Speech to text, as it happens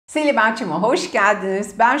Sihirli hoş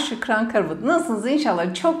geldiniz. Ben Şükran, Karabulut. Nasılsınız?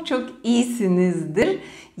 İnşallah çok iyisinizdir.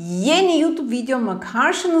 Yeni YouTube videomla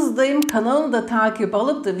karşınızdayım. Kanalımı da takip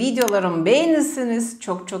alıp da videolarımı beğenirsiniz.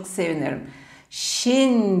 Çok sevinirim.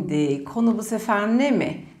 Şimdi konu bu sefer ne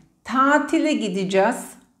mi? Tatile gideceğiz.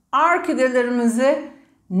 Orkidelerimize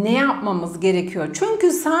ne yapmamız gerekiyor?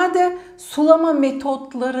 Çünkü sade sulama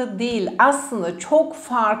metotları değil, aslında çok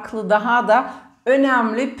farklı, daha da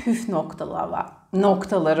önemli püf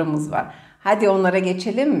noktalarımız var. Hadi onlara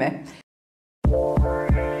geçelim mi?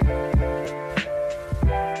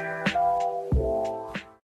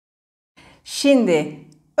 Şimdi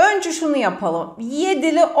önce şunu yapalım. 7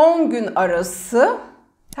 ile 10 gün arası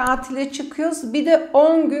tatile çıkıyoruz. Bir de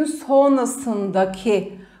 10 gün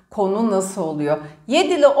sonrasındaki konu nasıl oluyor?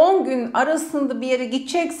 7 ile 10 gün arasında bir yere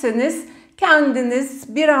gidecekseniz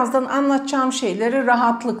kendiniz birazdan anlatacağım şeyleri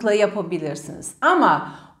rahatlıkla yapabilirsiniz.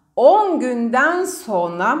 Ama 10 günden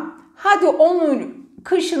sonra hadi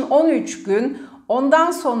kışın 13 gün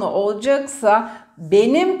ondan sonra olacaksa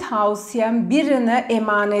benim tavsiyem birine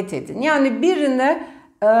emanet edin. Yani birine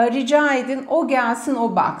rica edin, o gelsin,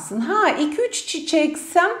 o baksın. 2-3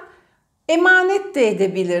 çiçeksem emanet de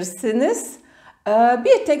edebilirsiniz.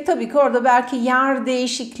 Bir tek tabii ki orada belki yer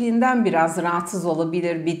değişikliğinden biraz rahatsız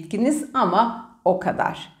olabilir bitkiniz ama o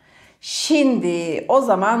kadar. Şimdi o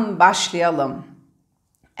zaman başlayalım.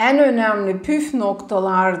 En önemli püf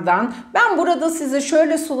noktalardan ben burada size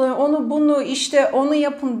şöyle sulayın, onu bunu işte onu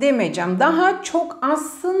yapın demeyeceğim. Daha çok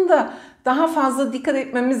aslında daha fazla dikkat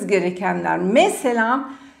etmemiz gerekenler. Mesela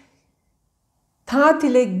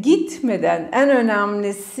tatile gitmeden en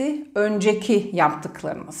önemlisi önceki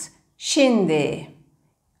yaptıklarımız. Şimdi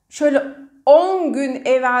şöyle 10 gün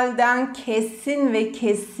evvelden kesin ve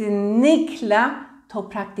kesinlikle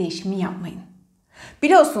toprak değişimi yapmayın.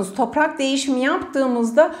 Biliyorsunuz toprak değişimi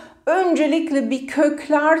yaptığımızda öncelikle bir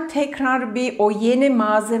kökler tekrar bir o yeni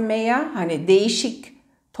malzemeye, hani değişik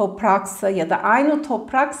topraksa ya da aynı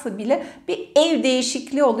topraksa bile bir ev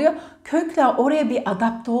değişikliği oluyor. Kökler oraya bir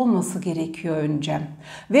adapte olması gerekiyor önce.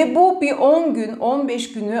 Ve bu bir 10 gün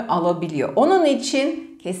 15 günü alabiliyor. Onun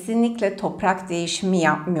için kesinlikle toprak değişimi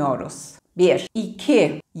yapmıyoruz. 1.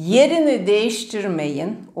 2. Yerini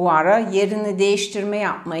değiştirmeyin. O ara yerini değiştirme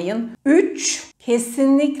yapmayın. 3.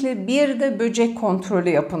 Kesinlikle bir de böcek kontrolü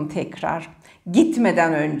yapın tekrar.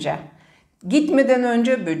 Gitmeden önce. Gitmeden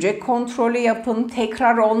önce böcek kontrolü yapın.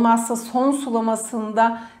 Tekrar olmazsa son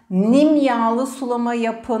sulamasında nim yağlı sulama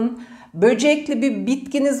yapın. Böcekli bir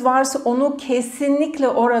bitkiniz varsa onu kesinlikle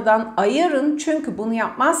oradan ayırın. Çünkü bunu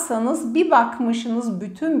yapmazsanız bir bakmışsınız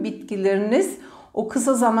bütün bitkileriniz o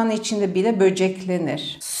kısa zaman içinde bile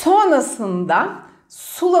böceklenir. Sonrasında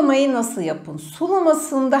sulamayı nasıl yapın?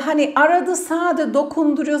 Sulamasında hani arada sade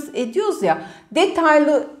dokunduruyoruz, ediyoruz ya,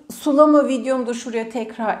 detaylı sulama videomu da şuraya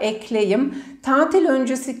tekrar ekleyeyim. Tatil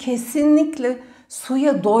öncesi kesinlikle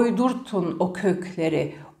suya doydurtun o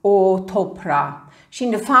kökleri, o toprağı.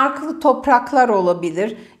 Şimdi farklı topraklar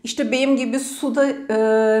olabilir. İşte benim gibi suda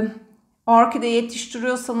orkide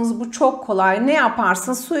yetiştiriyorsanız bu çok kolay. Ne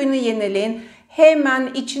yaparsın? Suyunu yenileyin. Hemen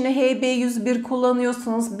içine HB101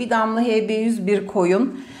 kullanıyorsunuz. Bir damla HB101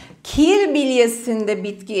 koyun. Kil bilyesinde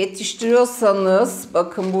bitki yetiştiriyorsanız,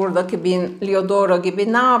 bakın buradaki Liodora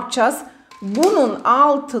gibi ne yapacağız? Bunun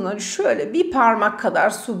altına şöyle bir parmak kadar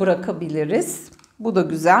su bırakabiliriz. Bu da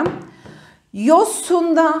güzel.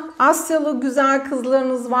 Yosunda Asyalı güzel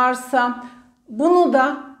kızlarınız varsa bunu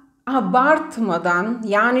da abartmadan,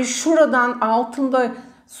 yani şuradan altında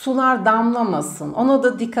sular damlamasın. Ona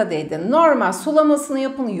da dikkat edin. Normal sulamasını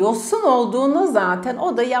yapın. Yosun olduğunu zaten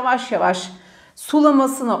o da yavaş yavaş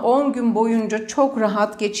sulamasını 10 gün boyunca çok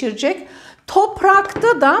rahat geçirecek.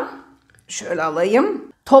 Toprakta da şöyle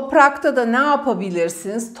alayım. Toprakta da ne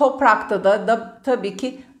yapabilirsiniz? Toprakta da tabii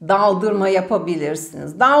ki daldırma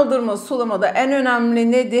yapabilirsiniz. Daldırma sulamada en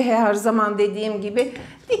önemli nedir? Her zaman dediğim gibi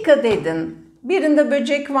dikkat edin. Birinde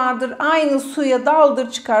böcek vardır, aynı suya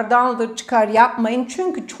daldır çıkar yapmayın.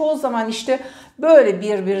 Çünkü çoğu zaman işte böyle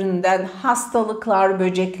birbirinden hastalıklar,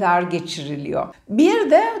 böcekler geçiriliyor.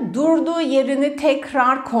 Bir de durduğu yerini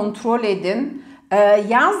tekrar kontrol edin.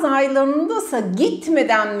 Yaz aylarındaysa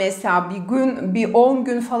gitmeden mesela bir 10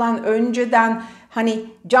 gün falan önceden hani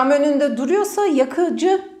cam önünde duruyorsa,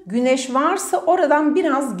 yakıcı güneş varsa oradan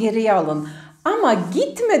biraz geriye alın. Ama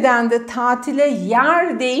gitmeden de tatile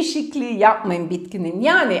yer değişikliği yapmayın bitkinin.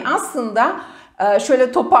 Yani aslında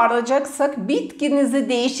şöyle toparlayacaksak bitkinize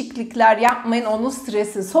değişiklikler yapmayın, onu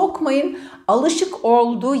strese sokmayın. Alışık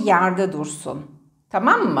olduğu yerde dursun.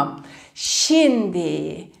 Tamam mı?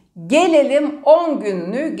 Şimdi Gelelim 10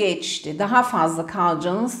 günlüğü geçti. Daha fazla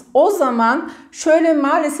kalacaksınız. O zaman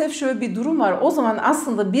maalesef şöyle bir durum var. O zaman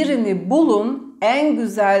aslında birini bulun. En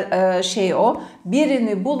güzel şey o.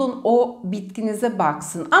 Birini bulun, o bitkinize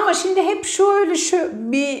baksın. Ama şimdi hep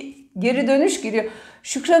bir geri dönüş geliyor.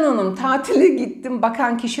 Şükran Hanım, tatile gittim,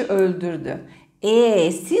 bakan kişi öldürdü.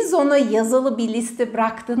 Siz ona yazılı bir liste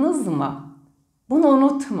bıraktınız mı? Bunu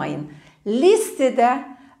unutmayın. Listede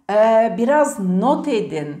biraz not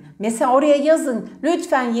edin. Mesela oraya yazın.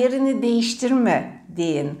 Lütfen yerini değiştirme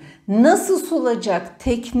deyin. Nasıl sulacak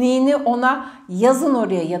tekniğini ona yazın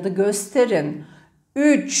oraya ya da gösterin.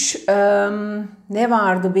 3. Ne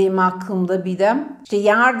vardı benim aklımda bir de? İşte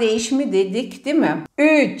yer değişimi dedik değil mi?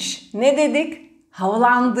 3. Ne dedik?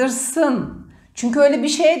 Havalandırsın. Çünkü öyle bir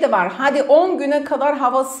şey de var. Hadi 10 güne kadar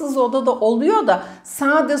havasız odada oluyor da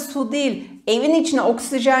sade su değil. Evin içine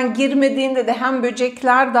oksijen girmediğinde de hem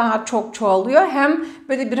böcekler daha çok çoğalıyor hem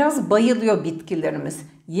böyle biraz bayılıyor bitkilerimiz.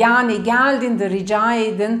 Yani geldiğinde rica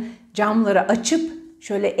edin, camları açıp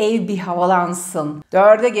şöyle ev bir havalansın.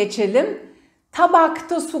 4'e geçelim.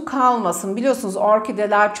 Tabakta su kalmasın. Biliyorsunuz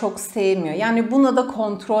orkideler çok sevmiyor. Yani bunu da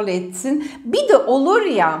kontrol etsin. Bir de olur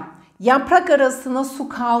ya, yaprak arasına su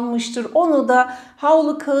kalmıştır. Onu da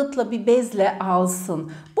havlu kağıtla bir bezle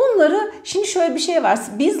alsın. Bunları, şimdi şöyle bir şey var.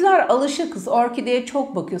 Bizler alışıkız. Orkideye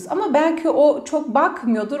çok bakıyoruz. Ama belki o çok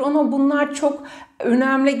bakmıyordur. Ona bunlar çok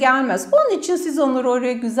önemli gelmez. Onun için siz onları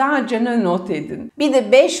oraya güzelce not edin. Bir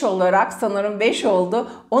de 5 olarak, sanırım 5 oldu.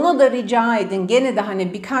 Ona da rica edin. Gene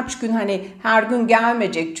de birkaç gün, her gün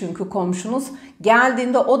gelmeyecek çünkü komşunuz.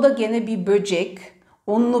 Geldiğinde o da gene bir böcek.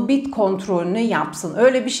 Onunla bit kontrolünü yapsın.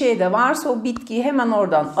 Öyle bir şey de varsa o bitkiyi hemen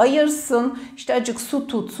oradan ayırsın. İşte azıcık su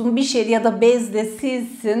tutsun, bir şey ya da bezle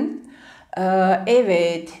silsin.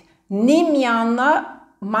 Evet. Nimyan'la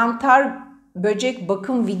mantar böcek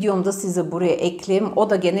bakım videomda size buraya ekleyeyim. O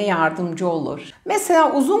da gene yardımcı olur.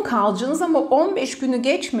 Mesela uzun kalacaksınız ama 15 günü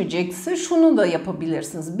geçmeyecekse şunu da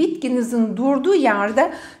yapabilirsiniz. Bitkinizin durduğu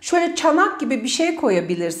yerde şöyle çanak gibi bir şey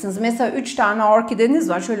koyabilirsiniz. Mesela 3 tane orkideniz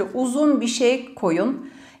var. Şöyle uzun bir şey koyun.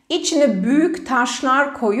 İçine büyük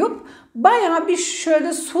taşlar koyup bayağı bir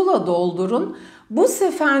şöyle sula doldurun. Bu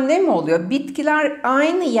sefer ne mi oluyor? Bitkiler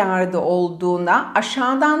aynı yerde olduğunda,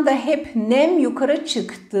 aşağıdan da hep nem yukarı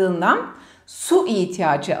çıktığından su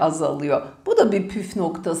ihtiyacı azalıyor. Bu da bir püf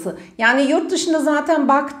noktası. Yani yurt dışında zaten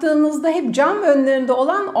baktığınızda hep cam önlerinde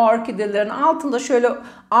olan orkidelerin altında şöyle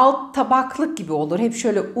alt tabaklık gibi olur. Hep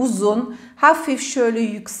şöyle uzun, hafif şöyle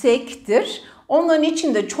yüksektir. Onların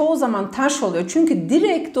içinde çoğu zaman taş oluyor. Çünkü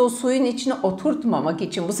direkt o suyun içine oturtmamak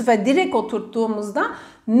için. Bu sefer direkt oturttuğumuzda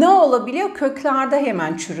ne olabiliyor? Köklerde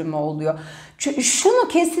hemen çürüme oluyor. Şunu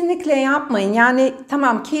kesinlikle yapmayın. Yani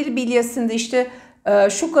tamam, kil bilyesinde işte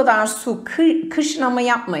şu kadar su kışın ama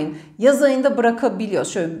yapmayın. Yaz ayında bırakabiliyor.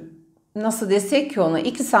 Şöyle nasıl desek ki ona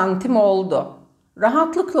 2 santim oldu.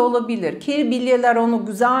 Rahatlıkla olabilir. Kil bilyeler onu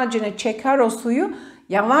güzelce çeker o suyu.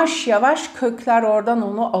 Yavaş yavaş kökler oradan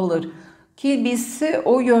onu alır. Kilbisi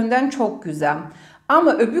o yönden çok güzel.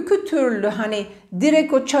 Ama öbürkü türlü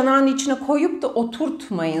direkt o çanağın içine koyup da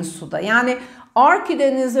oturtmayın suda. Yani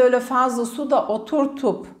orkidenizi öyle fazla suda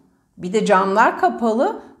oturtup bir de camlar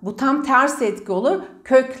kapalı, bu tam ters etki olur.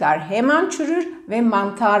 Kökler hemen çürür ve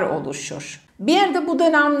mantar oluşur. Bir yerde bu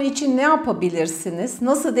dönem için ne yapabilirsiniz?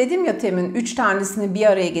 Nasıl dedim ya temin 3 tanesini bir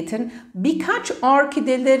araya getirin. Birkaç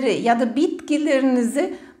orkideleri ya da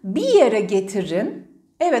bitkilerinizi bir yere getirin.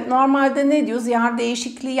 Evet, normalde ne diyoruz? Yer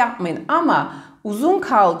değişikliği yapmayın ama uzun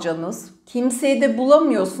kalacaksınız. Kimseyi de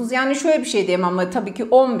bulamıyorsunuz. Yani şöyle bir şey diyeyim ama tabii ki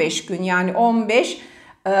 15 gün, yani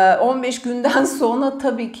 15 günden sonra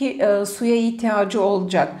tabii ki suya ihtiyacı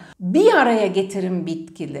olacak. Bir araya getirin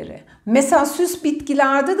bitkileri. Mesela süs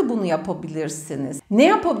bitkilerde de bunu yapabilirsiniz. Ne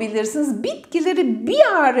yapabilirsiniz? Bitkileri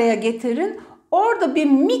bir araya getirin. Orada bir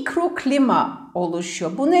mikroklima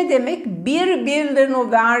oluşuyor. Bu ne demek? Birbirlerine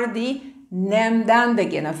o verdiği nemden de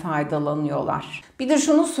gene faydalanıyorlar. Bir de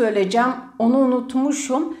şunu söyleyeceğim, onu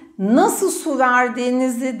unutmuşum. Nasıl su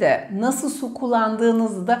verdiğinizi de, nasıl su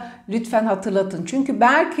kullandığınızı da lütfen hatırlatın. Çünkü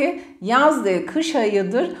belki yaz değil, kış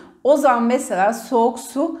ayıdır. O zaman mesela soğuk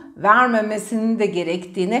su vermemesinin de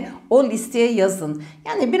gerektiğini o listeye yazın.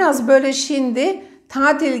 Yani biraz böyle şimdi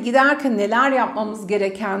tatil giderken neler yapmamız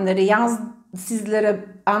gerekenleri sizlere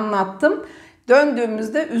anlattım.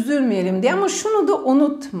 Döndüğümüzde üzülmeyelim diye, ama şunu da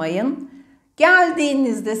unutmayın.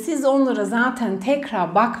 Geldiğinizde siz onlara zaten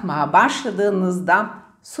tekrar bakmaya başladığınızda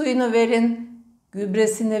suyunu verin,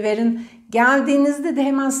 gübresini verin. Geldiğinizde de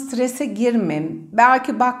hemen strese girmeyin.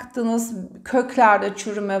 Belki baktınız köklerde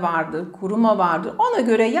çürüme vardır, kuruma vardır. Ona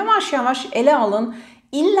göre yavaş yavaş ele alın.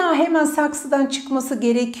 İlla hemen saksıdan çıkması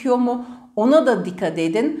gerekiyor mu? Ona da dikkat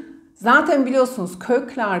edin. Zaten biliyorsunuz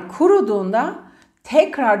kökler kuruduğunda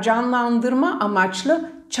tekrar canlandırma amaçlı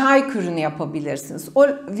çay kürünü yapabilirsiniz. O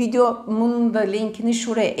videomun da linkini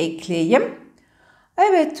şuraya ekleyeyim.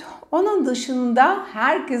 Evet, onun dışında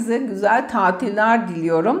herkese güzel tatiller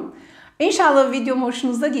diliyorum. İnşallah videom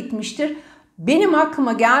hoşunuza gitmiştir. Benim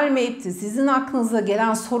aklıma gelmeyip de sizin aklınıza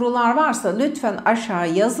gelen sorular varsa lütfen aşağı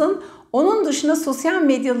yazın. Onun dışında sosyal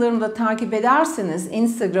medyalarımı da takip ederseniz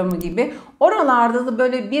Instagram'ı gibi oralarda da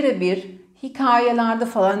böyle birebir hikayelerde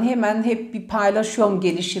falan hemen hep bir paylaşıyorum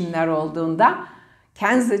gelişimler olduğunda.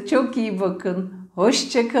 Kendinize çok iyi bakın.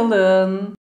 Hoşça kalın.